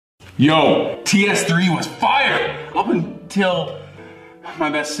Yo, TS3 was fire! Up until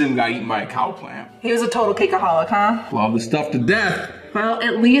my best sim got eaten by a cow plant. He was a total cakeaholic, huh? Love the stuff to death. Well,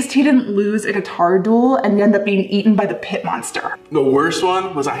 at least he didn't lose a guitar duel and end up being eaten by the pit monster. The worst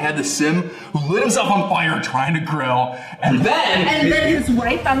one was I had the sim who lit himself on fire trying to grill, and then his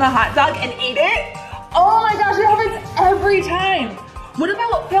wife found the hot dog and ate it? Oh my gosh, it happens every time. What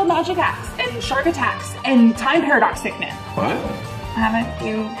about failed magic acts and shark attacks and time paradox sickness? What? Haven't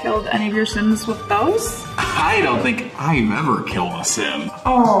you killed any of your sims with those? I don't think I've ever killed a sim.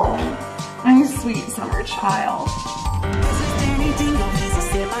 Oh, my sweet summer child. This is Danny Dingle, he's a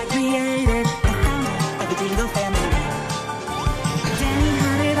sim I created, the founder of the Dingle family. Danny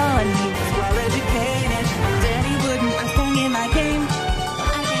had it all and he was well educated. Danny wouldn't last long in my game.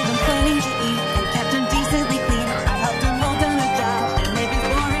 I gave him plenty to eat and kept him decently clean. I helped him hold down a job and make his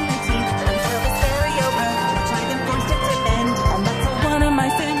boring routine until the stereo broke, which I then forced it to mend. And that's how one of my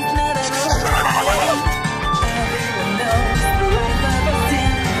sims never knows. Everyone knows the life of a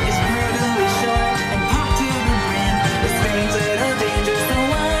sim is brutally short and packed to the brim. With strange little dangers, so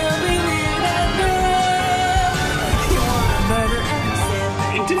wildly weird and grim. You wanna murder every sim?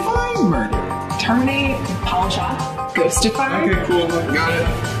 Define murder. Terminate, polish off, ghostify. Okay, cool, got it.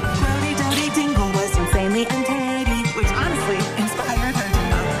 Rowdy Dowdy Dingle was insanely untidy, which honestly inspired her to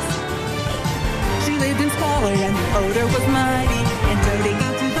us. She lived in squalor and the odor was mighty, and Dodie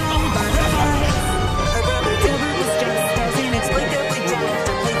got to the butterflies. Her brother Dilbert was just as inexplicably jacked.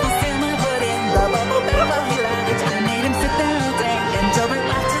 A playful sim I put in the bubble barrel he liked. I made him sit there all day, and Dilbert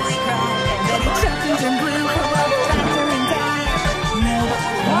laughed till he cried, and then he chucked and turned blue, her rubber tractor and died.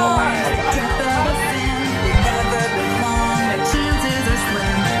 Nobody mourns the death of a sim. They never live long, their chances are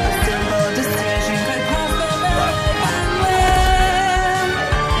slim. A simple decision could cost them their life and limb.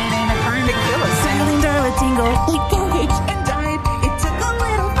 It ain't a crime to kill a sim. Darla Dingle, he caged and died. It took a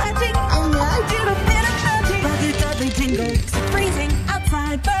little patching, and I did a bit of patching. Rugged Dudley Dingle, so freezing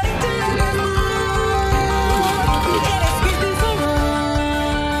outside, but he didn't move. It is creepy so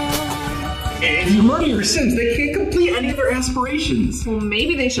wrong. If you murder your sims, they can't complete any of their aspirations. Well,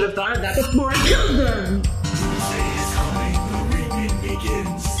 maybe they should have thought of that before I killed them.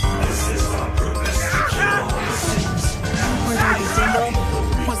 Where Darby Dingle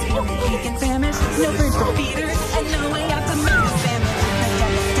was hungry, weak, and famished. No food for feeders.